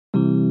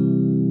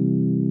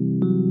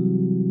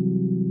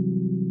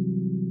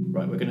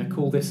Right, we're going to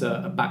call this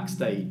a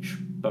backstage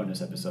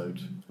bonus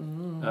episode.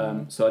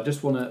 So I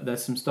just want to...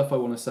 There's some stuff I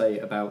want to say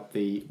about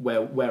the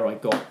where I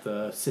got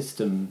the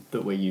system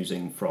that we're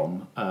using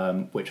from,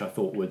 which I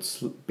thought would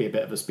be a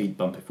bit of a speed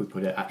bump if we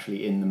put it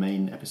actually in the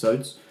main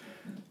episodes.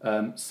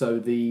 So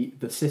the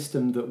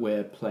system that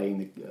we're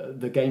playing,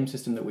 the game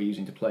system that we're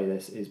using to play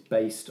this is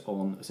based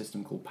on a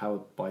system called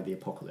Powered by the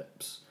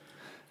Apocalypse.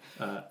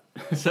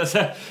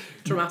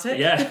 Dramatic.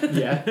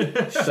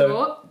 Yeah.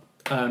 Sure.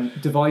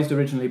 Devised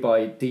originally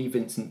by D.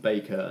 Vincent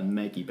Baker and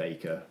Maggie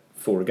Baker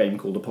for a game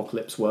called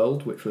Apocalypse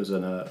World, which was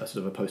a sort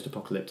of a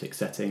post-apocalyptic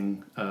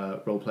setting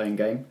role-playing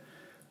game.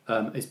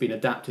 It's been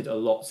adapted a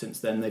lot since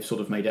then. They've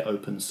sort of made it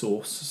open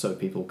source so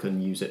people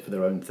can use it for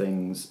their own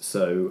things.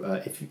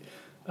 So if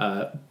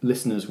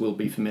listeners will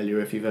be familiar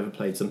if you've ever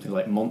played something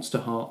like Monster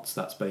Hearts,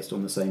 that's based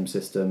on the same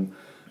system.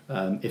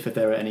 If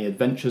there are any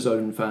Adventure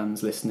Zone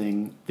fans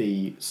listening,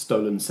 the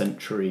Stolen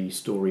Century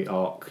story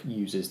arc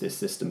uses this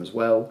system as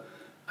well.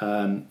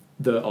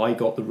 I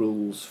got the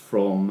rules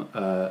from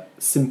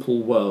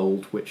Simple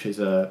World, which is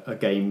a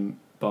game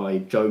by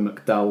Joe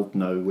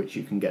McDowell, which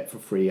you can get for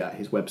free at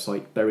his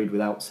website,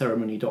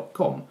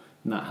 buriedwithoutceremony.com.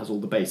 And that has all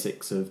the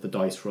basics of the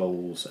dice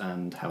rolls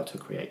and how to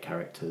create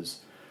characters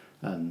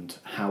and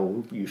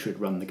how you should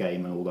run the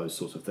game and all those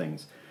sorts of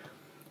things.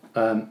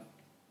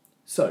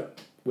 So,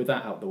 with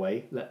that out the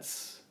way,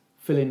 let's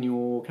fill in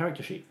your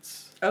character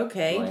sheets.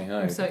 Okay.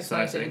 I'm so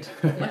excited.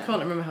 I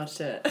can't remember how to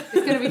do it. It's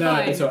going to be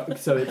fine.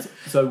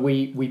 So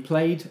we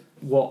played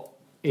what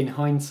in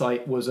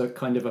hindsight was a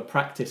kind of a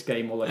practice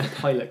game or like a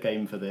pilot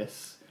game for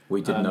this.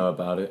 We did know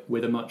about it.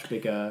 With a much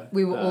bigger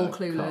We were all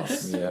clueless.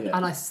 cast. Yeah.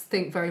 And I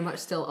think very much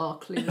still are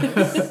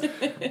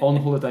clueless. On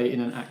holiday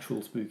in an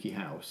actual spooky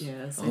house.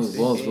 Yes. Oh, it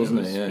was, wasn't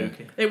it? Yeah.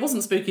 Spooky. It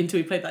wasn't spooky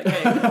until we played that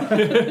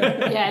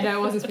game. Yeah, no,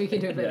 it wasn't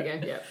speaking to it the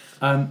game. Yeah.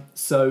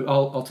 So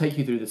I'll take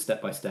you through this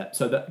step by step.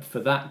 So that for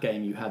that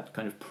game you had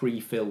kind of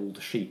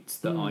pre-filled sheets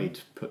that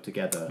I'd put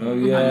together. Oh,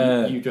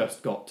 yeah. And you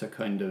just got to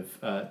kind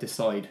of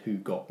decide who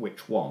got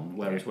which one,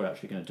 whereas we're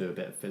actually going to do a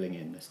bit of filling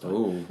in this time.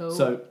 Ooh. Cool.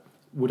 So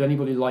would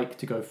anybody like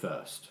to go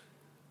first?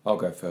 I'll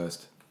go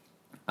first.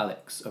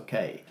 Alex,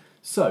 okay.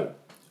 So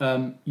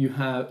you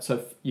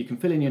can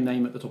fill in your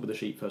name at the top of the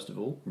sheet first of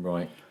all,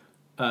 Right.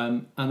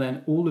 and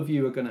then all of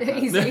you are going to have...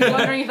 he's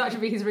wondering if that should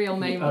be his real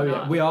name or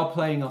not. We are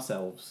playing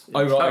ourselves.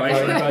 Oh, right. Oh, You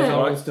okay. guys are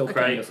all Right. still Great,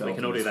 playing we yourselves.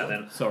 can all do that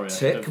then. Sorry,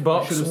 Tick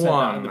box I should have said that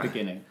at one. the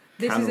beginning.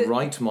 This Can is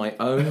write my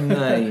own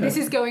name. This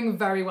is going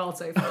very well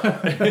so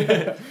far.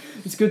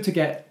 It's good to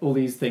get all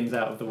these things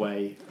out of the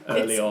way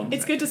early on.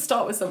 It's good to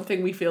start with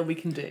something we feel we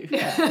can do.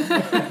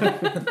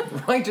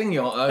 Writing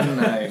your own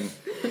name.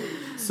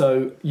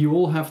 So you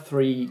all have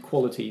 3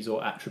 qualities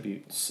or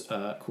attributes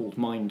called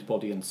mind,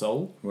 body and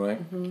soul. Right.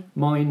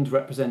 Mind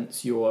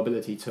represents your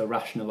ability to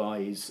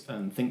rationalise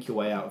and think your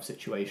way out of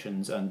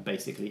situations and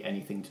basically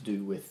anything to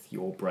do with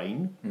your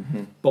brain.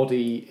 Mm-hmm.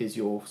 Body is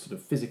your sort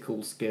of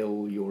physical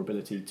skill, your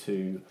ability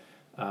to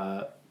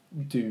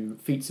do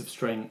feats of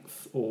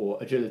strength or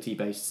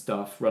agility-based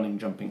stuff, running,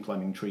 jumping,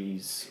 climbing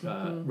trees,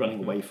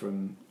 running away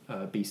from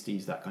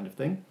beasties, that kind of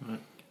thing. Right.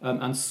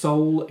 And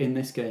soul in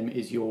this game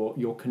is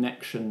your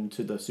connection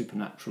to the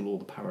supernatural or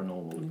the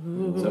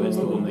paranormal. So it's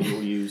the one that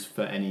you'll use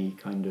for any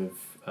kind of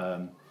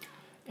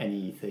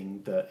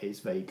anything that is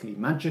vaguely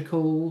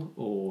magical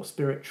or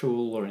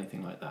spiritual or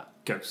anything like that.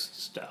 Ghost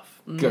stuff.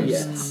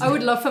 Ghosts. I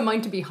would love for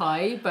mine to be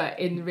high, but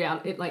in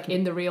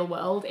in the real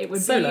world, it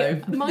would So be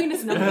low.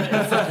 minus numbers.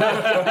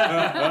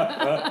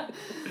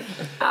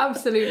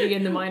 Absolutely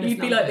in the minus You'd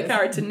be numbers. like the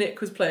character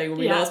Nick was playing when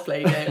we Yeah. last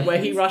played it, where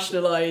he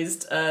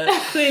rationalised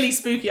clearly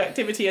spooky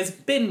activity as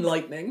bin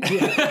lightning.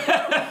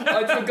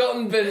 I'd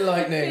forgotten bin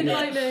lightning. In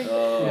lightning.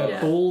 Yeah,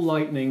 ball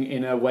lightning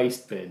in a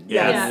waste bin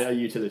Yeah. in a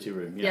utility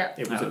room. Yeah.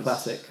 It was That a was-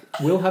 classic.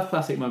 We'll have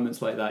classic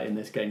moments like that in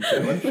this game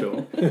too, I'm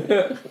sure.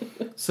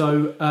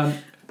 So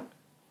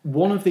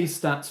one of these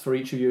stats for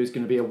each of you is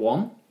going to be a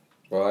 1,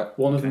 Right.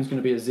 one of them is going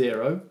to be a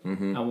 0,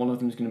 Mm-hmm. and one of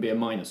them is going to be a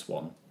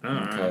 -1. Oh,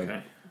 right, Okay. okay.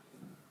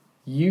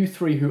 You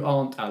 3 who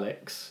aren't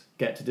Alex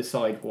get to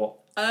decide what.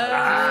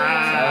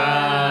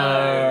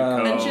 Ah,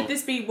 And cool. should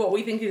this be what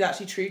we think is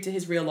actually true to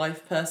his real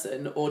life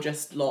person, or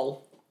just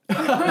lol?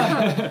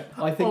 I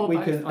think Or we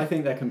both. can. I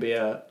think there can be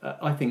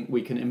I think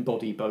we can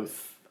embody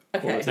both.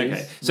 Okay. qualities.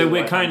 Okay, so Real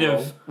we're life kind and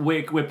of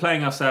we're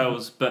playing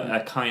ourselves, but a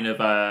kind of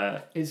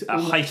a It's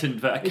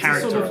heightened a It's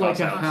character sort of of like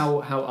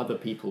ourselves. how other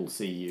people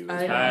see you. Is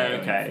Okay. what I'm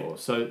going Okay. for.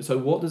 So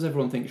what does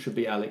everyone think should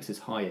be Alex's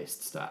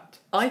highest stat?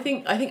 I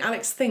think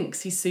Alex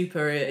thinks he's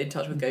super in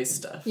touch with ghost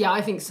stuff. Yeah, I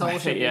think soul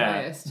should be Yeah.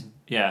 highest.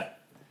 Yeah.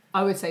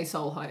 I would say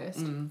soul highest.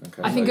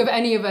 Okay, I think so- of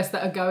any of us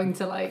that are going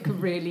to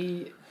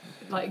really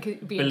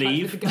be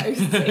Believe. in touch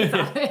with the ghosts. It's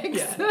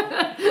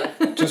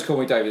Alex. Just call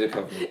me David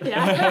Duchovny.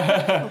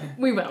 Yeah,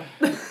 we will.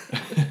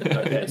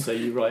 Okay, so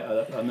you write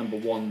a number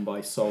 1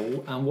 by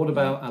soul. And what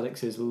about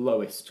Alex's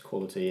lowest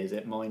quality? Is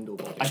it mind or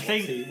body? I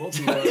think- What's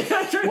he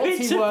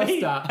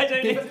worst at? I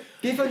don't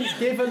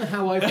Given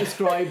how I've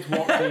described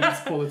what these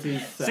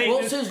qualities say. See,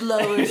 What's his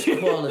lowest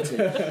quality?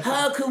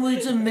 How can we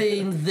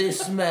demean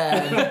this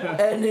man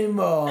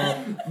anymore?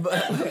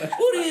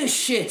 What are you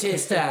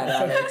shittest at,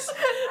 Alex?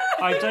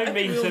 I don't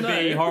mean to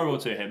be horrible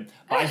to him,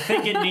 but I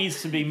think it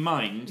needs to be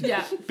mind.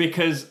 Yeah.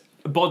 Because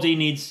body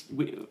needs,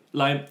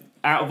 like,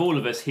 out of all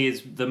of us, he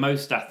is the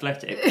most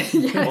athletic Yes,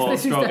 or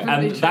this is strong,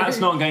 definitely and that's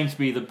true. not going to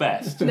be the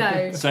best.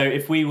 No. So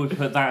if we would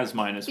put that as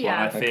 -1,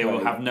 Yeah. I fear we'll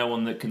Okay. have no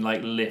one that can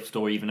like lift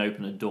or even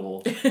open a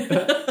door.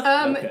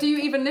 Okay. Do you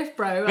even lift,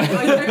 bro?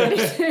 I don't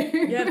really do.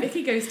 Yeah,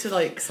 Vicky goes to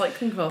like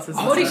cycling classes.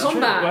 and Body stuff.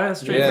 combat. Well,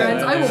 that's true. Yeah.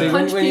 Friends, I will See,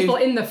 punch when you- people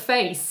in the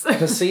face.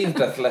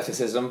 Perceived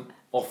athleticism,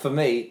 or for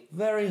me,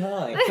 very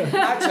high.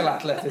 Actual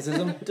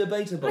athleticism,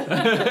 debatable.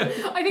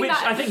 I think Which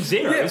that. I think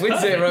 0 Yeah, is with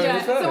perfect. 0 Yeah,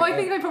 is perfect. so I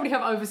think I probably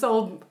have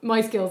oversold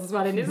my skills as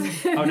well in this.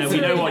 Oh no, we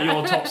know what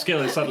your top skill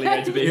is suddenly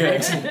going to be.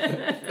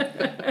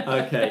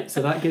 Okay,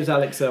 so that gives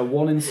Alex a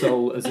 1 in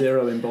soul, a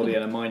 0 in body,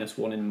 and a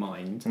 -1 in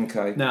mind.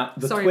 Okay. Now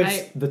Sorry,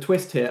 the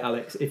twist here,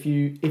 Alex, if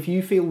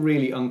you feel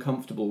really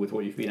uncomfortable with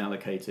what you've been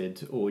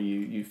allocated, or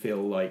you feel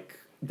like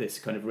this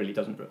kind of really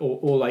doesn't,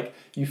 or like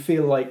you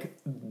feel like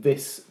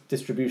this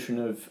distribution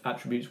of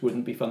attributes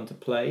wouldn't be fun to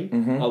play,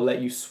 Mhm. I'll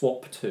let you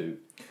swap 2.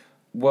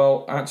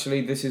 Well, actually,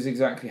 this is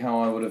exactly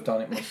how I would have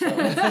done it myself.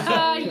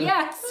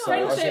 Yes, So I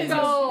friendship think Very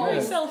goals. Yeah,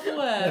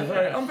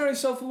 self-aware. I'm very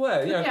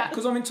self-aware, Yeah.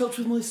 because I'm in touch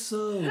with my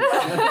soul.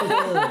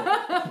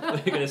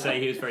 We're going to say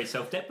he was very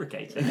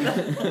self-deprecating.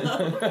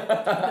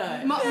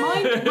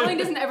 Mind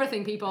isn't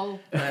everything, people.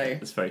 No.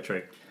 That's very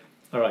true.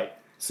 All right.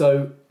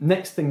 So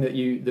next thing that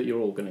you're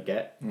all going to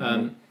get,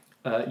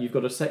 you've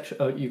got a section,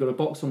 you've got a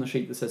box on the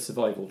sheet that says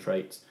survival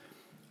traits.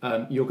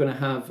 You're going to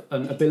have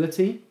an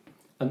ability,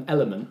 an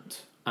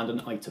element, and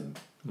an item.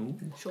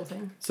 Sure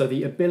thing. So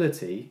the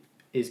ability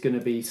is going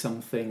to be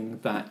something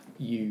that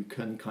you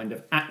can kind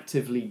of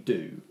actively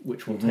do,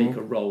 which will take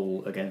a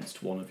roll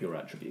against one of your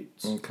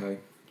attributes. Okay.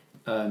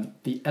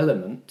 The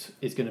element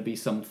is going to be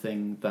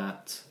something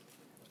that,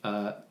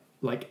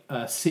 like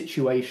a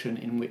situation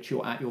in which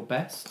you're at your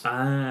best,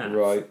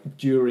 Right.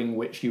 during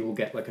which you will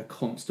get like a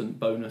constant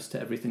bonus to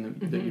everything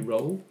that you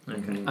roll.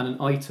 Okay. And an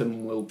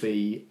item will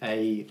be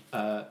a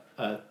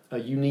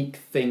unique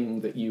thing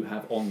that you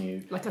have on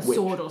you. Like a which-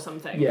 sword or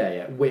something.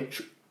 Yeah,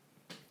 which,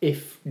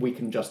 if we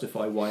can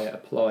justify why it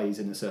applies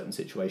in a certain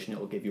situation, it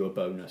will give you a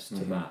bonus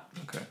to that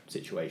Okay.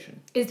 situation.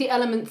 Is the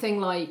element thing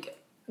like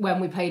when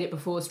we played it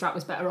before, Strat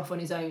was better off on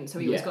his own, so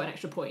he always Yeah. got an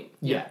extra point?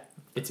 Yeah,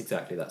 it's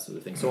exactly that sort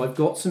of thing. So I've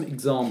got some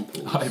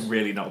examples. I'm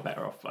really not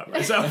better off by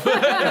myself.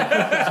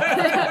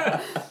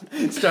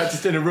 Start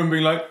just in a room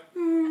being like,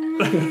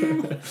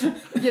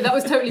 Yeah, that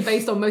was totally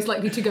based on most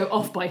likely to go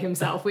off by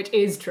himself, which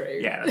is true.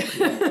 Yeah, that's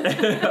true.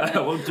 I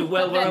won't do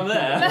well when I'm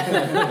there.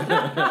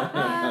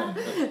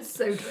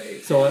 So true.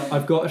 So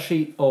I've got a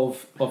sheet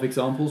of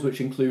examples which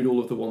include all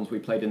of the ones we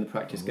played in the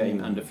practice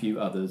game and a few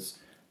others.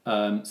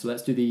 So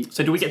let's do the...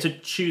 So do we get to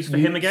choose for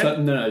him again?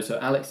 So, no, so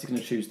Alex is going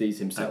to choose these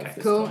himself Okay.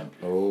 this Cool. time.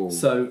 oh.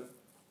 So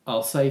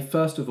I'll say,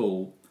 first of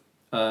all,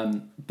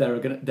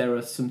 there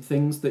are some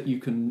things that you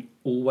can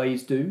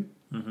always do.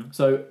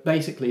 So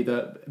basically,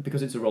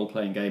 because it's a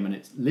role-playing game and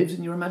it lives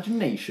in your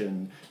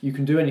imagination, you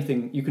can do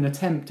anything, you can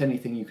attempt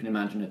anything you can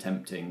imagine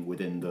attempting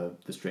within the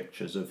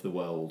strictures of the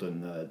world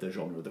and the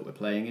genre that we're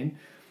playing in.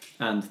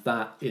 And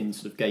that, in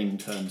sort of game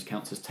terms,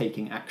 counts as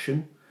taking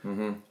action.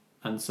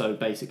 And so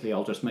basically,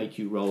 I'll just make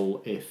you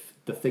roll if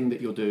the thing that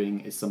you're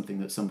doing is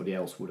something that somebody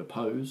else would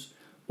oppose,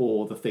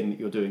 or the thing that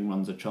you're doing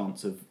runs a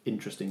chance of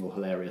interesting or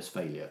hilarious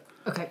failure.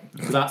 Okay.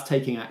 So that's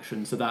taking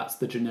action. So that's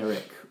the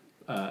generic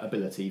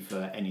ability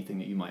for anything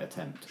that you might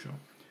attempt. Sure.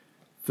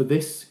 For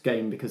this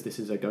game, because this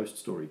is a ghost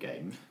story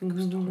game,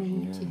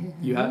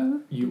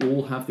 you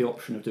all have the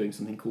option of doing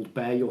something called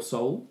Bare Your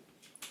Soul.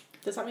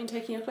 Does that mean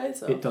taking your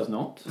clothes off? It does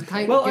not.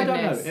 Thank Well, I don't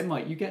know. goodness. It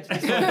might. You get to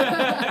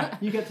decide.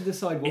 You get to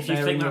decide what. If you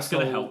bearing think your that's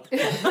going to soul- help.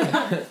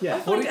 Yeah. I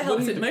find it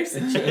helps in most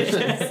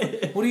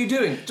situations. What are you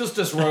doing? Just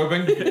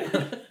disrobing.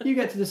 You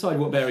get to decide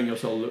what bearing your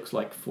soul looks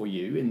like for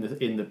you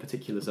in the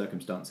particular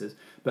circumstances.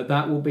 But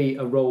that will be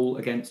a roll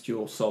against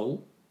your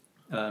soul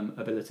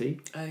ability,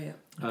 Oh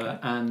yeah.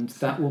 and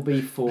that will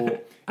be for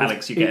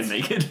Alex, you getting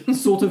it's naked.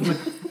 sort of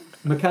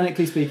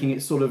mechanically speaking,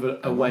 it's sort of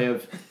a way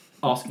of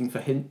asking for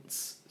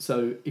hints.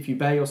 So if you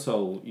bare your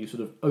soul, you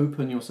sort of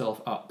open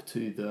yourself up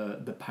to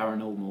the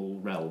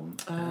paranormal realm,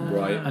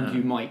 Right. and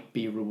you might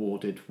be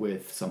rewarded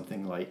with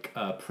something like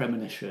a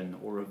premonition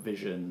or a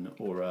vision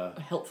or A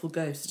helpful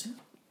ghost.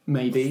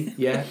 maybe,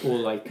 yeah, or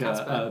like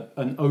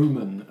an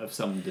omen of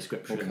some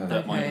description Okay.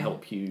 that might Okay.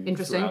 help you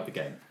Interesting. throughout the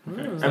game.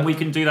 And we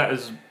can do that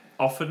as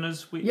often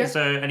as we... Yeah. Is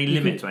there any You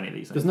limit can- to any of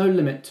these There's things? no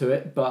limit to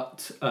it,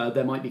 but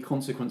there might be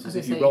consequences I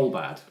if was you gonna say- roll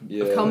bad.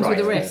 Yeah. Comes with Right.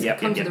 the risk. Yep,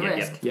 Comes yep, with the yep,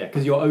 risk. yep. Yeah,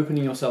 because you're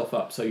opening yourself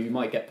up, so you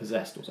might get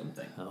possessed or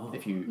something Oh.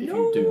 if you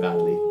do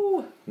badly.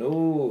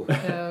 No.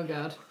 Oh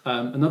god.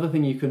 Another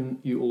thing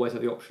you always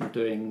have the option of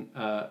doing,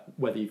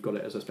 whether you've got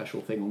it as a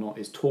special thing or not,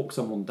 is talk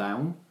someone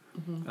down,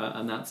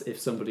 and that's if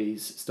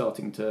somebody's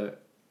starting to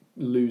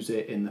lose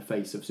it in the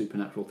face of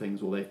supernatural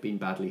things or they've been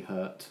badly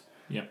hurt.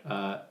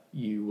 Yeah.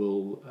 You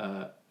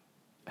will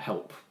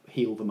help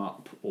heal them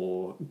up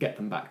or get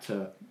them back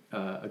to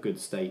a good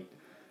state,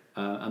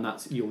 and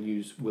that's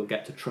we'll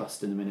get to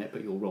trust in a minute,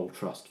 but you'll roll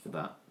trust for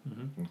that.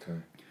 Okay.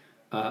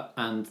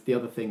 And the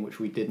other thing which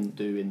we didn't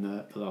do in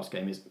the last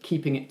game is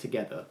keeping it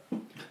together.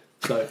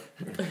 So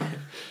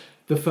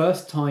the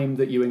first time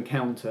that you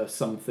encounter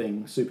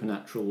something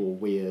supernatural or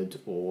weird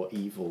or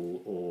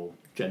evil or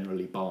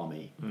generally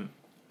balmy,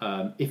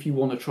 if you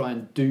want to try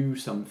and do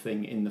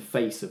something in the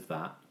face of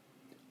that,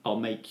 I'll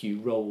make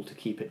you roll to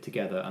keep it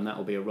together, and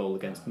that'll be a roll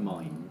against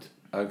mind.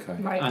 Okay.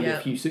 Right. And Yeah.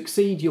 if you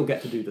succeed, you'll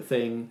get to do the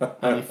thing,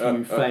 and if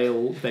you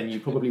fail, then you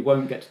probably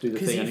won't get to do the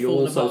 'Cause thing, you've and you'll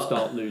fallen also apart.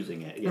 start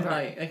losing it. Yeah.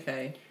 Right,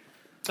 okay.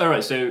 All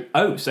right. So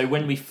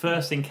when we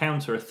first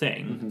encounter a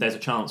thing, there's a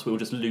chance we'll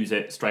just lose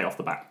it straight off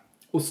the bat.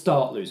 Or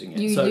start losing it.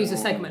 You So- lose a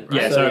segment,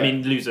 right? Yeah. So, So I yeah.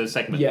 mean, lose a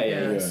segment. Yeah,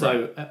 yeah. Yeah.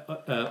 So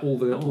all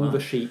wow. the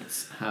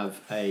sheets have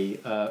a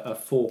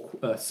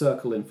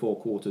circle in 4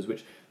 quarters,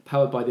 which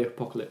Powered by the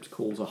Apocalypse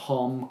calls a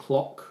harm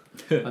clock,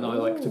 and I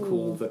like to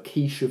call the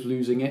quiche of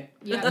losing it.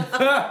 Yeah.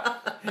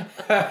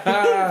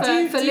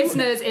 for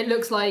listeners, it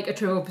looks like a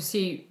Trivial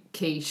Pursuit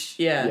quiche.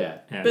 Yeah. Yeah.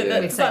 Yeah. But Yeah.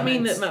 does that mean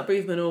Segments. that Matt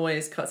Breathman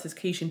always cuts his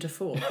quiche into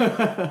 4?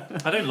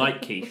 I don't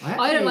like quiche.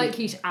 I don't like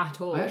quiche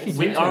at all. I actually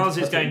We, do ours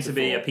tend is to cut going it to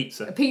into be a 4.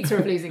 pizza. A pizza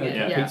of losing it.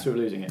 Yeah, Yeah. pizza of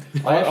losing it.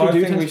 I I actually do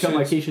think tend we to cut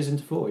my should- quiches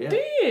into 4. Yeah. Do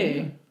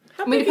you?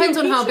 How I mean, it big are depends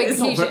on your how big the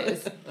quiches? quiche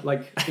is.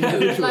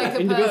 Like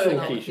individual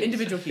quiches.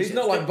 Individual quiches. He's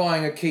not like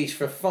buying a quiche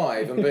for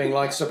 5 and being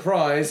like,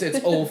 surprise, it's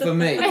all for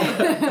me.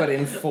 But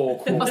in 4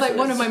 quarters. I was like,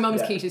 one of my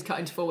mum's Yeah. quiches cut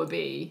into 4 would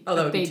be Oh,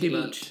 that a would be big too each,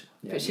 much.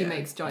 but she Yeah.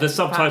 makes giant. The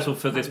subtitle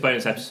for this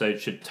bonus episode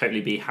should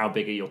totally be "How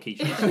big are your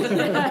quiches?"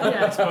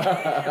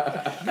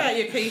 Cut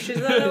your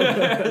quiches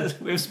out.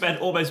 We've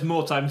spent almost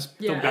more time talking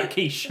Yeah. about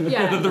quiche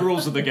Yeah. than the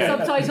rules of the game.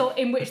 Subtitle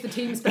in which the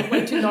team spent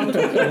way too long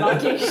talking about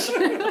quiche.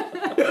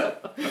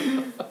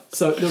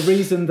 So the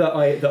reason that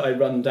I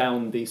run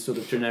down these sort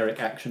of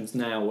generic actions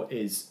now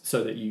is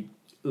so that you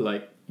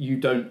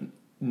don't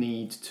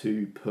need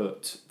to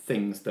put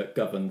things that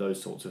govern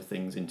those sorts of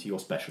things into your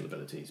special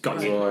abilities.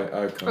 Got you. Right,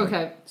 okay.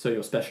 Okay. So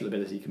your special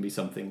ability can be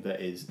something that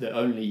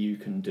only you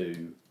can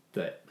do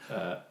that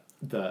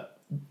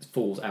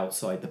falls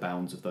outside the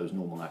bounds of those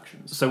normal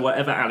actions. So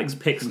whatever Alex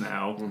picks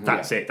now,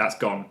 that's it. That's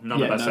gone.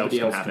 None of ourselves nobody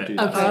can else have can it. do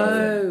that. Okay.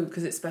 Oh,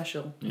 because it's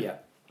special. Yeah.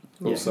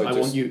 Also, I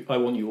just-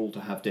 want you all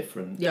to have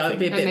different. Yeah, it'd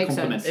be a things, bit makes sense.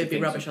 complementary It'd be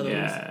things. rubbish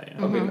otherwise.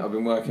 Yeah. I've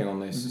been working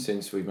on this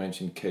since we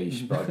mentioned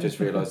quiche, but I've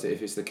just realised that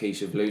if it's the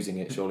quiche of losing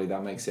it, surely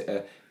that makes it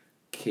a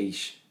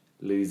quiche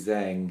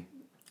losing.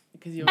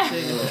 Because you're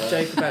doing a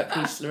joke about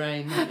quiche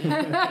Lorraine. aren't you?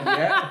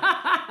 Yeah.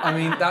 I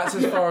mean, that's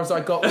as far as I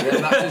got with it,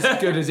 and that's as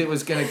good as it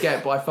was going to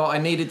get, but I felt I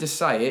needed to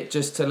say it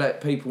just to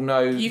let people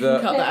know You can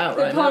that... cut that out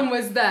The right pun now.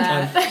 was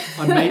there.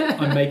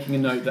 I'm making a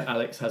note that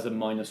Alex has a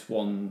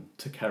 -1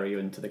 to carry you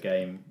into the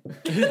game.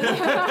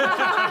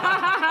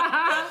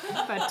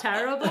 For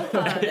terrible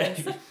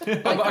puns.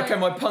 Okay,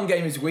 my pun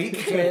game is weak,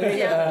 clearly.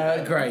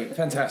 Yeah. Great,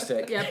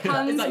 fantastic. Yeah, Is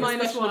puns that your -1.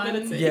 special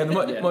ability? Yeah,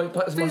 my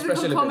Physical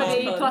special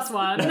comedy ability.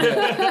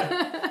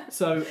 +1.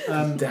 So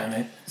Damn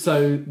it.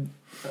 So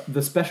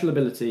the special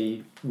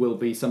ability will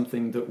be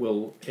something that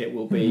will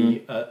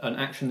be an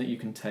action that you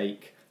can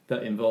take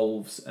that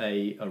involves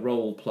a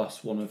roll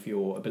plus one of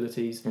your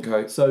abilities.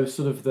 Okay. So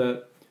sort of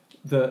the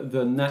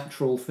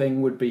natural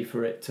thing would be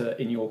for it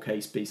to, in your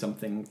case, be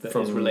something that is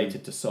From-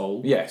 related to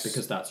soul. Yes.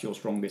 Because that's your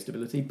strongest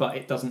ability. But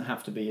it doesn't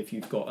have to be if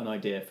you've got an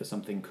idea for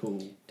something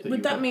cool.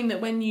 Would that mean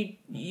that when you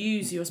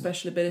use your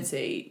special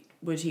ability,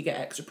 would he get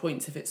extra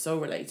points if it's soul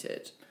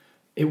related?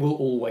 it will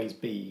always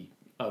be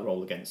a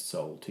roll against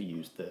soul to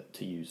use that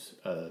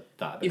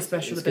ability.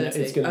 special It's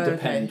ability. Gonna Oh,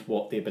 depend okay.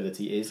 what the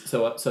ability is.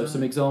 So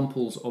some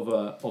examples of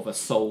a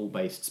soul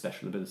based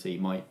special ability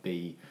might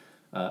be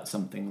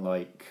something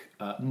like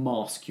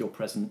mask your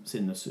presence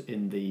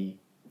in the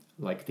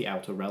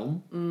outer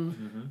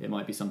realm. It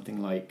might be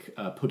something like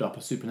put up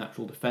a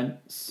supernatural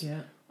defense.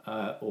 Yeah.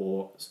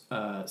 Or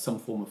some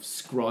form of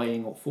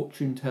scrying or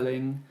fortune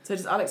telling. So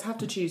does Alex have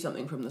to choose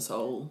something from the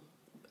soul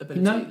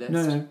ability No, list?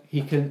 no.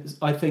 He can.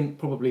 I think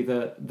probably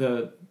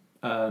the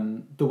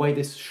way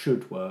this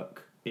should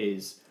work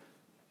is,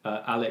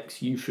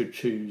 Alex, you should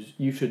choose.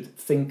 You should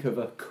think of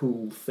a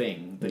cool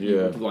thing that you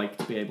Yeah. would like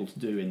to be able to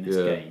do in this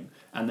Yeah. game,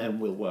 and then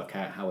we'll work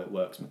out how it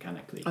works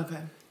mechanically.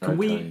 Okay. Can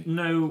we Okay.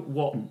 know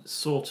what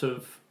sort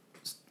of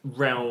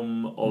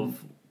realm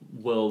of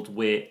world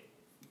we're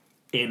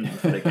in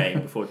for the game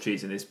before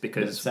choosing this?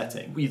 Because The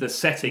setting. the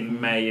setting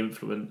may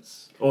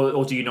influence,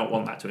 or do you not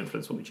want that to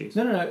influence what we choose?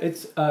 No.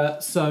 It's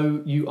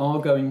so you are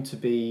going to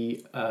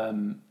be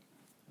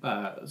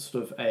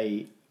sort of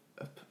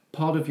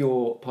part of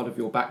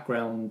your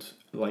background,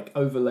 like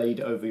overlaid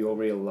over your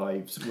real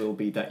lives, will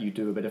be that you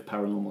do a bit of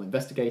paranormal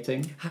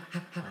investigating.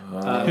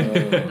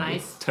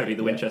 Nice. Totally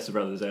the Winchester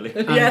brothers early.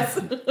 Yes.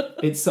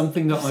 It's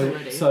something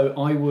that So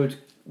I would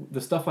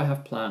the stuff I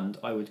have planned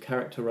I would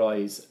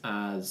characterize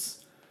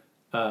as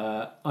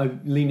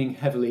I'm leaning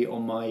heavily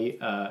on my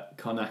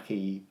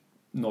Karnaki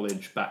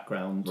knowledge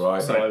background.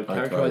 Right, So I would okay.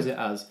 characterize it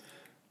as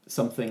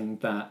something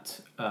that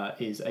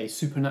is a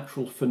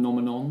supernatural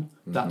phenomenon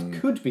that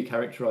could be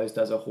characterized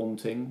as a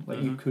haunting.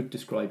 Like you could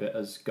describe it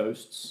as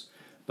ghosts,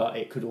 but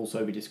it could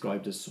also be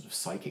described as sort of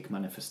psychic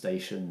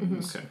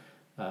manifestations. Okay.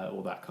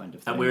 Or that kind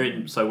of thing. And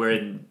we're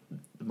in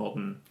the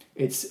modern.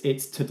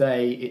 It's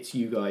today. It's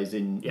you guys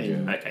in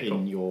Okay,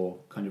 cool. your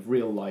kind of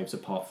real lives.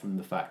 Apart from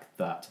the fact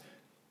that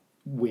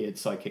weird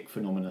psychic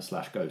phenomena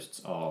 /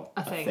 ghosts are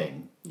A a thing.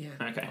 thing. Yeah.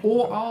 Okay.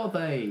 Or are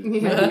they?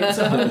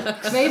 Yeah.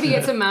 Maybe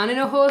it's a man in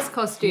a horse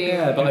costume.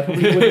 Yeah, but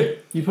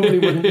you probably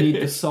wouldn't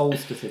need the soul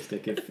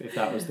statistic if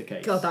that was the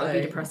case. God, that would be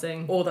So-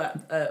 depressing. Or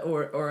that,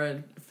 or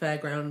a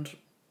fairground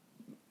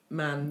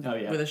man Oh,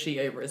 yeah. with a sheet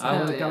over his I head.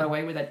 would have yeah. gone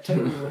away with it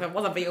too. It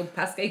wasn't for you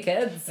pesky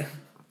kids.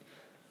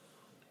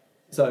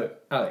 So,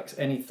 Alex,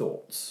 any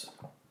thoughts?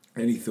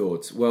 Any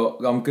thoughts? Well,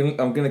 I'm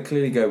gonna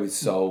clearly go with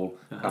soul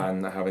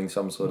and having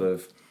some sort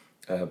of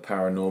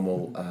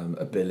paranormal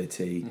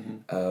ability.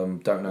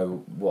 Don't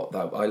know what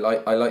that.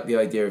 I like the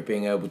idea of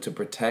being able to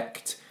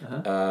protect,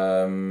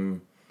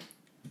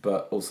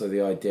 but also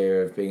the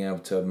idea of being able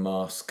to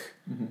mask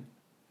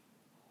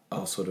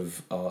our sort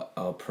of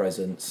our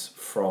presence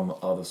from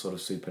other sort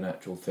of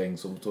supernatural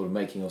things, or sort of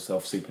making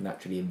yourself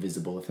supernaturally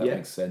invisible, if that Yeah.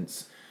 makes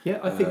sense. Yeah,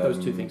 I think those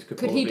two things could.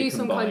 Could he probably do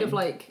some kind of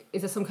combine. like?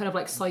 Is there some kind of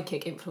like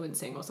psychic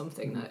influencing or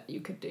something that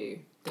you could do?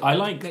 That I would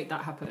like- make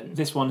that happen.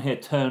 This one here,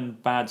 turn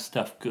bad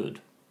stuff good.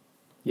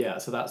 Yeah,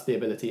 so that's the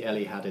ability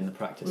Ellie had in the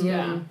practice.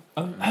 Yeah.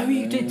 Oh,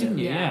 you did, didn't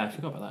you? Yeah. Yeah, I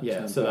forgot about that.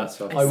 Yeah, so that's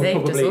I I would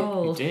saved us probably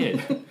all. You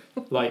did.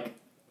 like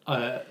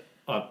I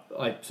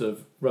sort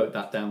of wrote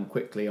that down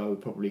quickly. I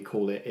would probably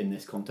call it in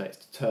this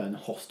context turn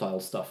hostile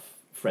stuff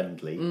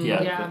friendly. Yeah.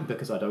 rather Yeah. than-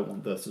 because I don't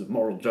want the sort of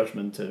moral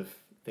judgment of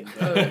things.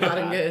 Oh, bad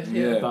and good.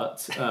 Yeah.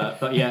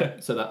 But yeah,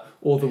 so that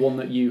or the one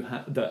that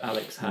that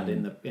Alex had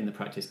in the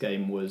practice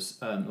game was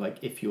like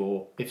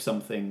if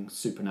something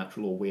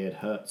supernatural or weird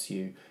hurts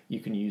you, you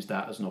can use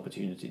that as an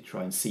opportunity to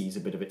try and seize a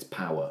bit of its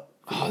power.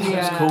 Oh,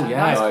 that's cool.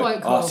 Yeah. That's No,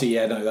 quite cool. Oh, so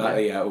yeah, no, that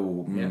yeah.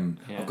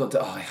 Yeah. I've got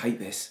to. Oh, I hate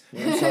this.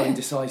 I'm so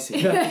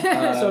indecisive.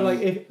 So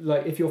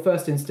if your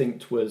first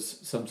instinct was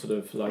some sort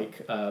of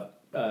like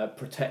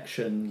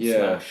protection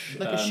Yeah. /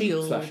 Like a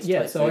shield yeah,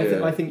 type so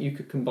thing. I think you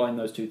could combine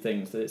those two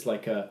things. That it's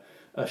like a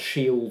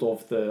shield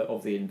of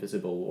the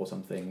invisible or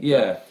something. Yeah.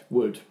 that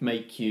would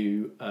make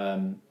you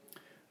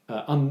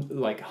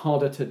like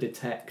harder to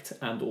detect,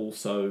 and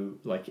also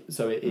like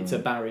so it's a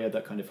barrier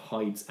that kind of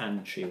hides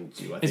and shields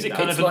you. I think Is it that-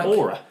 kind It's of like- an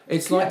aura?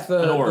 It's like An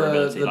the aura the,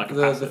 ability, the, like a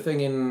the passive. thing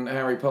in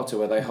Harry Potter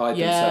where they hide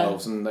Yeah.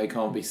 themselves and they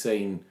can't be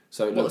seen,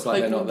 so it What, looks the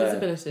like they're cloak not of there.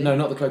 invisibility? No,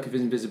 not the cloak of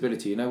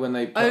invisibility. You know when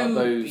they put up Oh,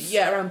 those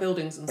yeah, around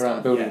buildings and around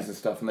stuff. buildings Yeah. and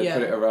stuff, and they Yeah.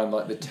 put it around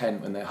like the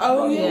tent when they're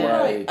Oh, running yeah,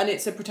 away. right. And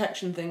it's a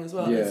protection thing as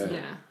well. Yeah. Isn't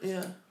it? Yeah.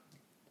 Yeah.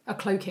 A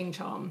cloaking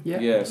charm.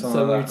 Yeah, so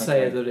something like we'd that,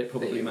 say okay. that it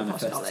probably That you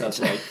manifests lost as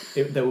like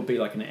there would be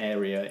like an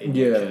area in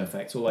Yeah. which it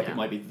affects, or like Yeah. it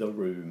might be the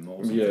room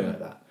or something Yeah. like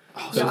that.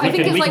 So we I think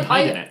can- it's we like can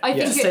hide in it. I think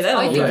Yeah. it's Stay there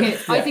I all think day.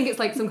 it's I think it's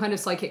like some kind of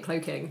psychic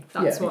cloaking.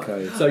 That's Yeah. what.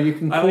 Okay. So you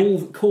can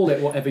call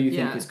it whatever you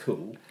think Yeah. is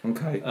cool,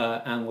 Okay.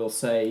 and we'll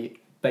say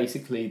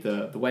basically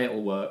the way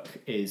it'll work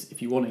is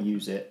if you want to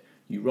use it,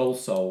 you roll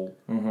soul,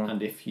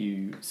 and if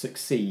you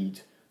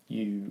succeed,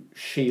 you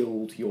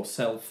shield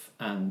yourself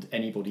and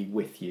anybody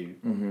with you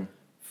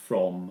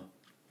from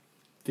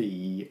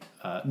the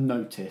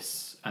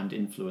notice and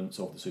influence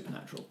of the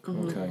supernatural.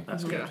 Okay.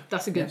 That's good.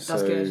 That's a good. That's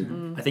So-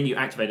 good. I think you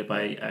activate it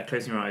by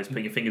closing your eyes,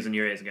 putting your fingers in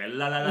your ears, and go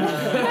la la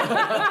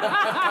la.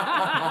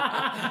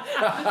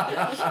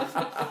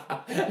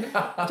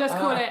 Just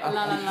call it la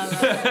la la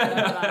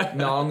la la.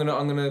 No, I'm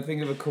gonna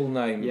think of a cool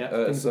name Yeah, at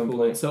think of some the cool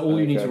point. name. So all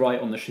you need to Okay.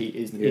 write on the sheet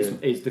is Yeah.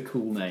 is the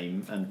cool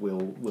name, and we'll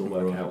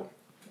work Right. out.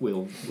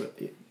 We'll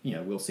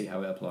we'll see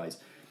how it applies.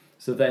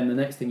 So then the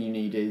next thing you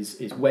need is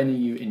when are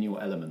you in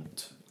your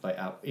element? Like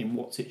in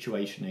what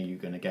situation are you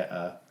going to get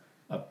a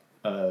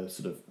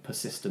sort of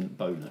persistent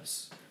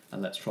bonus?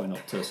 And let's try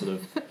not to sort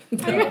of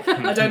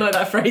I don't like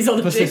that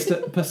phraseology.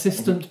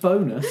 persistent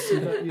bonus. You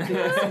think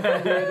there's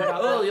something weird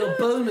about that? Oh, your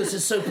bonus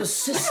is so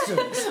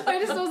persistent. I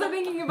just also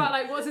thinking about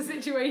like what's a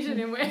situation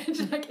in which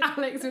like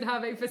Alex would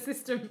have a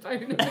persistent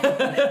bonus.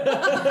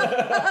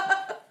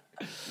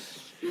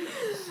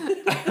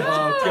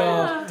 Oh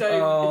god!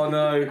 Don't. Oh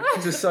no!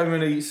 Just so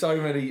many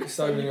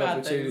bad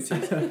opportunities.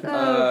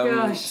 Oh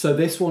gosh. So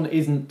this one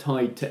isn't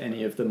tied to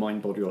any of the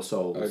mind, body, or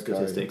soul Okay.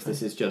 statistics.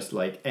 This is just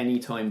like any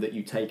time that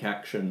you take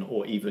action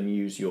or even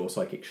use your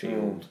psychic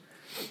shield,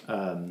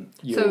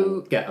 you'll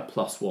So, get a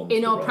 +1.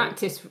 In to our roll.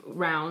 practice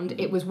round,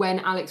 it was when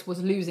Alex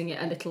was losing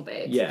it a little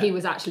bit. Yeah. He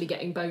was actually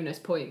getting bonus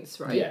points,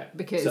 right? Yeah.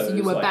 Because So it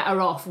you was were like-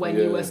 better off when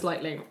you Yeah. were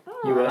slightly.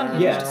 You were,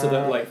 yeah. So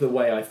that like the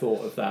way I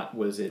thought of that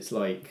was it's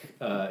like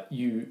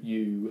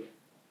you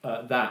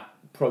that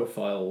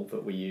profile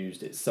that we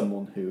used, it's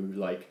someone who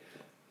like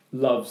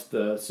loves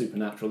the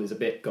supernatural, is a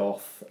bit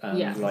goth, and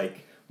Yeah.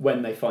 like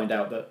when they find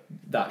out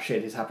that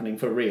shit is happening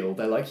for real,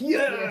 they're like,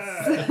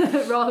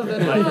 Yes. Rather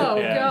than, oh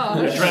Yeah.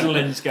 gosh.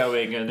 Adrenaline's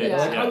going, and it's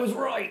Yeah. I was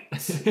right.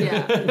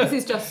 Yeah, this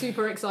is just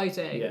super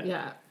exciting. Yeah.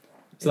 Yeah.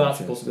 So that's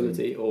a Interesting.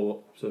 possibility, or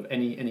sort of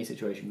any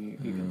situation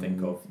you can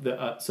think of.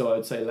 So I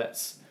would say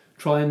let's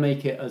try and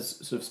make it as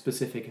sort of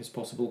specific as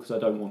possible, because I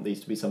don't want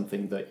these to be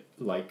something that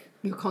like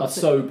You're are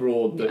constant. so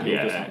broad that you'll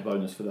Yeah. just have a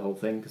bonus for the whole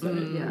thing, because then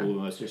it Yeah. will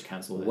almost just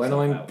cancel itself When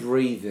I'm out.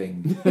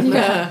 breathing.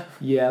 Yeah.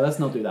 Yeah, let's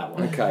not do that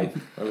one. Okay,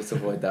 let's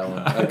avoid that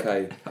one.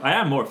 Okay. I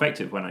am more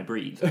effective when I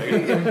breathe.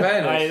 In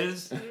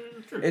fairness,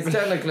 True. it's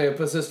technically a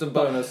persistent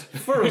bonus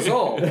for us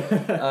all.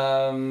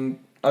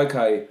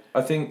 Okay,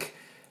 I think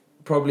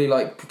probably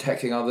like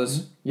protecting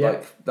others. Yeah.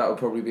 Like that would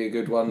probably be a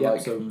good one. Yeah,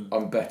 like so-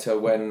 I'm better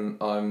when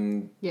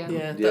I'm. Yeah.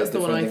 Yeah, that's the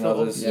one I defending thought of.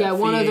 others. Yeah, For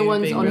one of the you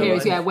ones being on real here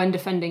is life. when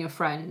defending a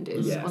friend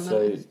is Yeah, on the So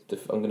list.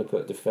 I'm going to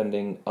put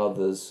defending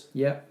others.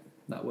 Yeah,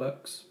 that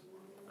works.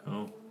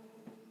 Oh.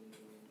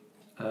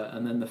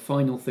 And then the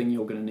final thing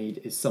you're going to need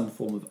is some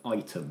form of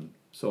item.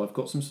 So I've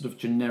got some sort of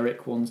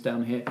generic ones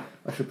down here.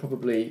 I should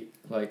probably,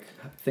 like,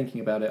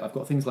 thinking about it, I've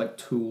got things like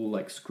tool,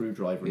 like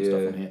screwdriver and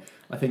stuff Yeah. in here.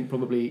 I think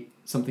probably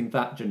something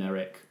that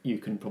generic you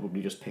can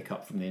probably just pick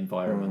up from the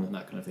environment and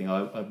that kind of thing.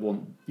 I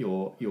want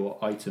your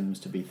items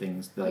to be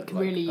things that Like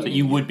really- That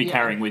you would be Yeah.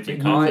 carrying with you,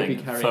 you kind might of be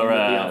thing, carrying for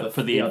that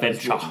the others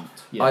adventure. wouldn't.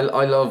 Yeah.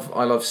 I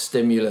love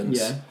stimulants.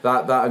 Yeah.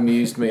 That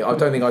amused me. I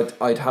don't think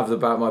I'd have that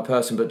about my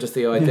person, but just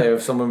the idea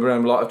of someone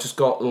being like, I've just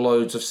got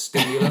loads of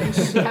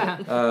stimulants. Yeah.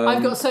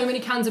 I've got so many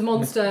cans of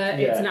Monster,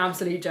 it's an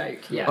absolute joke.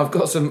 Yeah. I've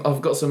got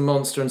some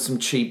Monster and some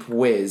cheap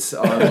whiz.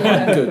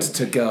 I'm good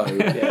to go.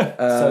 Yeah.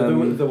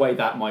 So the way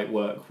that might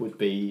work would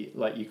be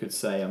like you could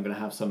say I'm going to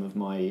have some of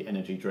my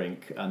energy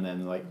drink, and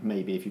then like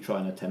maybe if you try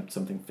and attempt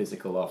something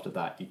physical after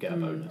that, you get a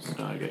bonus.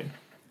 Okay.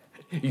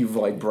 You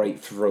vibrate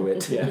through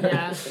it. Yeah.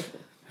 Yeah.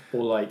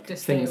 Or like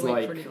Just stay things awake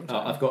like for a really long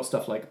time. I've got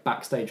stuff like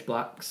backstage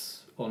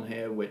blacks on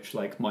here, which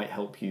like might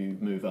help you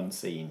move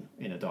unseen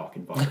in a dark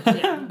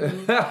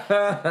environment.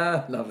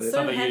 Love it. So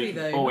Something heavy you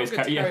though. always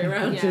Not good to carry- carry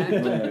around.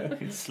 Yeah.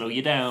 It'd slow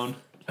you down.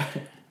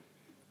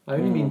 I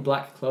only mean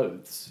black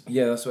clothes.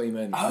 Yeah, that's what you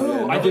meant.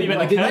 Oh, I thought you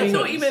meant the didn't I mean-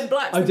 thought you meant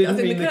blacks. I didn't as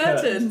in mean the the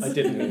curtains. I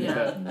didn't mean Yeah.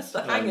 the curtains.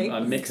 The hanging.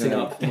 I'm mixing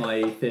Okay. up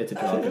my theatre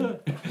jargon.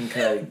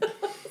 Okay.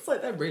 It's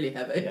like they're really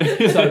heavy.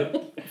 Yeah.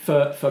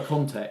 So, for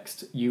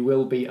context, you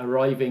will be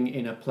arriving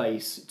in a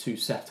place to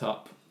set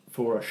up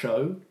for a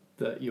show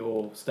that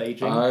you're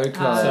staging. Okay.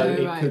 So Oh,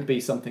 it right. could be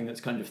something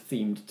that's kind of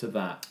themed to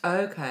that.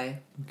 Okay.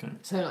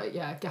 So like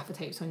gaffer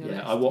tapes on your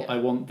Yeah, list. I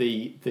want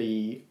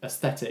the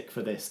aesthetic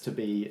for this to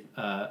be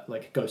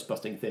like a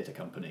ghost-busting theatre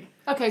company.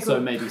 Okay, cool. So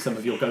maybe some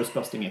of your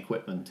ghost-busting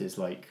equipment is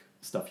like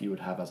stuff you would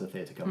have as a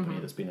theatre company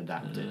that's been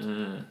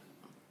adapted.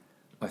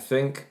 I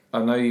think I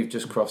know you've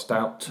just crossed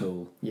out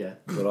tool, Yeah.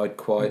 but I'd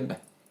quite.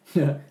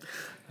 Yeah.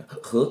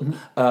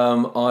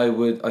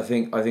 I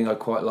think I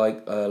quite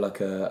like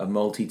a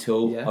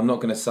multi-tool. Yeah. I'm not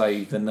going to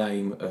say the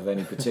name of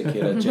any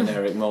particular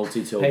generic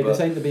multi-tool, Hey, but this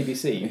ain't the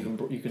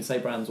BBC. You can say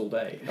brands all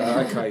day.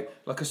 okay,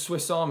 like a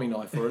Swiss Army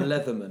knife or a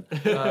Leatherman.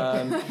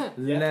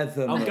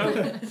 Leatherman. I'll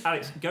go,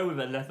 Alex. Go with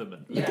a Leatherman.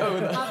 Yeah. Go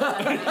with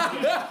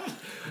that.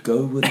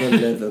 Go with a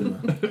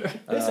Leatherman.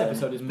 This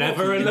episode is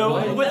Never brought to you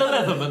alone by- with a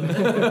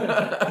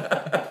Leatherman.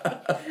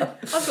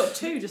 I've got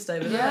two just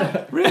over there.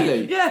 Yeah.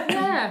 Really? Yeah.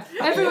 Yeah.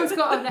 Everyone's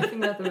got a effing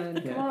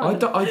Leatherman. Come on.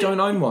 I don't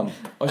own one.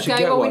 I should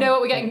Okay, get well one. we know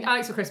what we're getting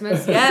Alex for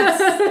Christmas.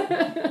 Yes.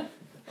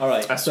 All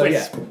right. That's So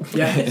Swiss.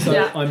 yeah. So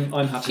Yeah. I'm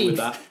happy with Cheese.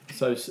 that.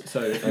 So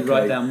if you Okay.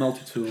 write down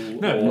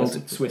multi-tool or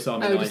multi- Swiss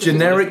Army Oh, knife. just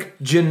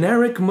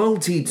Generic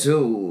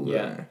multi-tool.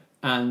 Yeah.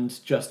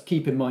 And just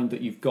keep in mind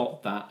that you've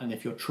got that, and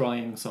if you're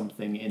trying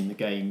something in the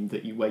game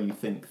where you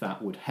think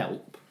that would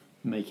help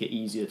make it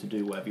easier to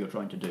do whatever you're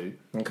trying to do,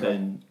 Okay.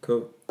 then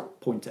Cool.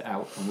 point it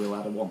out and we'll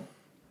add a 1.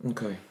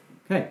 Okay.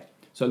 Okay.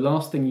 So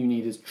last thing you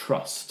need is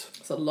trust.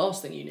 That's the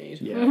last thing you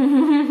need. Yeah.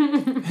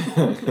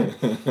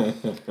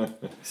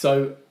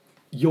 So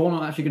you're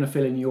not actually going to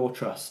fill in your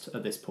trust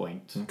at this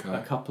point. Okay.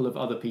 A couple of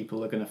other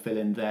people are going to fill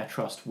in their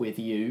trust with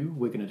you.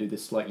 We're going to do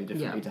this slightly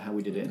differently Yeah. to how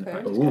we did it in the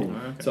Okay. practice Ooh.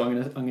 game. So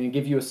I'm going to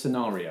give you a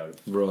scenario.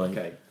 Right.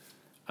 Okay.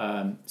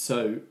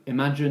 So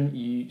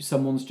imagine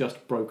someone's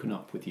just broken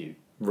up with you.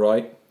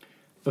 Right.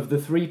 Of the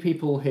 3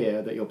 people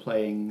here that you're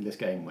playing this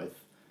game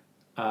with,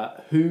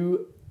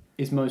 who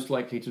is most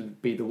likely to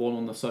be the one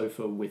on the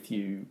sofa with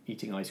you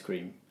eating ice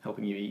cream,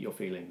 helping you eat your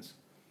feelings?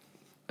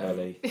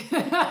 Ellie.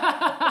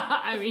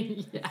 I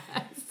mean, yes.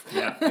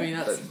 Yeah. I mean,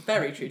 that's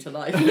very true to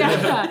life.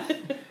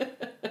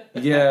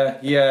 Yeah.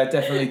 Yeah,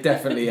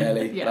 definitely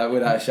Ellie. Yeah. Like,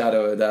 without a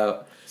shadow of a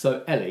doubt.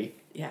 So Ellie,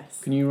 Yes.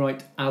 can you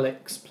write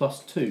Alex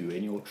 +2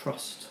 in your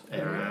trust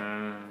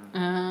area? Oh,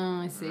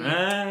 I see.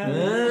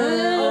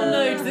 Oh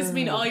no, does this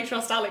mean I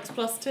trust Alex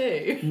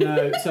 +2?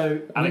 No,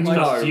 so Alex I-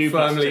 trusts you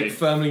firmly, +2.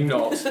 firmly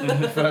not.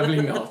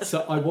 Firmly not.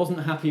 So I wasn't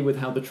happy with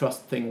how the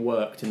trust thing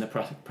worked in the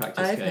practice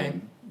Okay.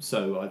 game.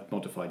 so I've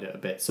modified it a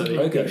bit. So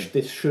Okay.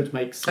 this should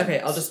make sense. Okay,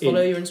 I'll just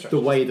follow in your instructions.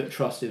 The way that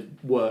trust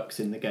works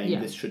in the game, Yeah.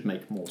 this should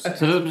make more sense.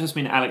 So does that just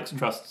mean Alex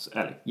trusts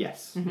Ellie?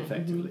 Yes, Mm-hmm.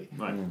 effectively.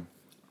 Right.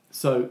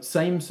 So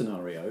same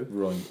scenario.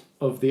 Right.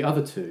 Of the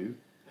other two,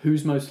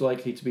 who's most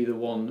likely to be the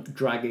one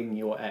dragging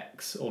your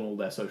ex on all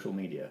their social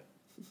media?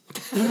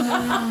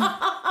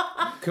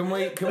 Can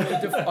we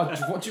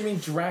what do you mean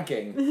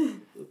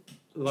dragging?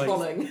 Like,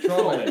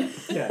 Trolling.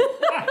 Yeah.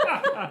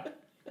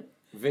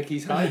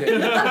 Vicky's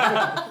hiding.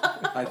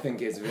 I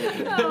think it's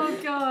Vicky. Oh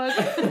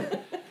god.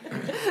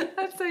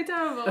 That's so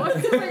terrible.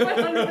 It's like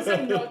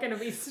 100% not going to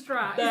be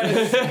Strat.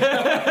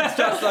 It's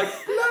just like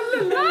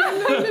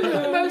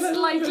Most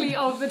likely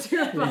of the two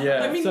of us.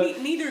 yeah. I mean, So-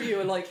 neither of you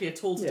are likely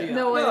at all to do that.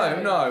 No way.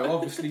 No,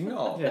 obviously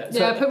not.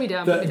 Yeah, put me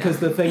down. Because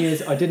the thing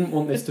is, I didn't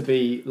want this to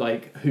be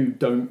like who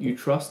don't you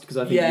trust, because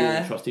I think you Yeah.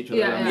 all trust each other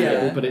Yeah, around the yeah.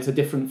 table, but it's a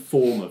different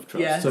form of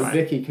trust. Yeah. So Right.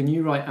 Vicky, can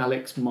you write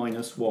Alex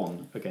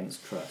 -1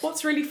 against trust?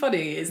 What's really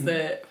funny is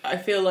that I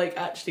feel like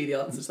actually the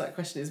answer to that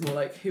question is more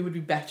like who would be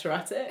better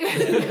at it.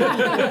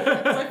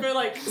 'Cause I feel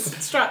like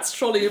Strat's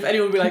trolling if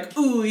anyone would be like,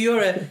 "Ooh,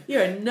 you're a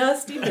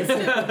nasty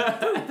business,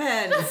 poop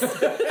pants.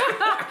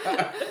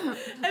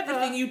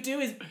 Everything you do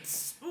is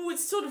it's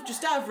sort of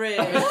just average."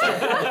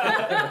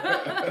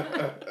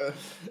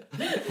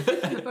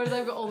 Whereas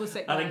I've got all the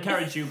sick I'll lines.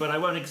 encourage you, but I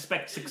won't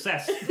expect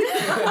success.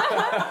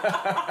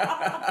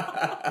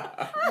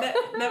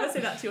 Never say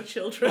that to your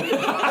children.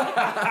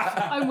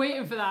 I'm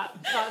waiting for that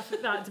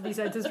to be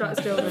said to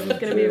Strat's children. It's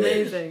going to be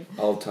amazing.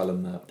 I'll tell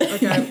him that.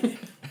 Okay.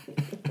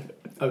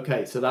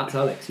 Okay, so that's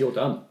Alex. You're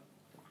done.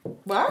 I'm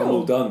all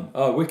Wow. done.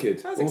 Oh, wicked.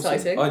 That's Awesome.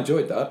 exciting. I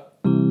enjoyed that.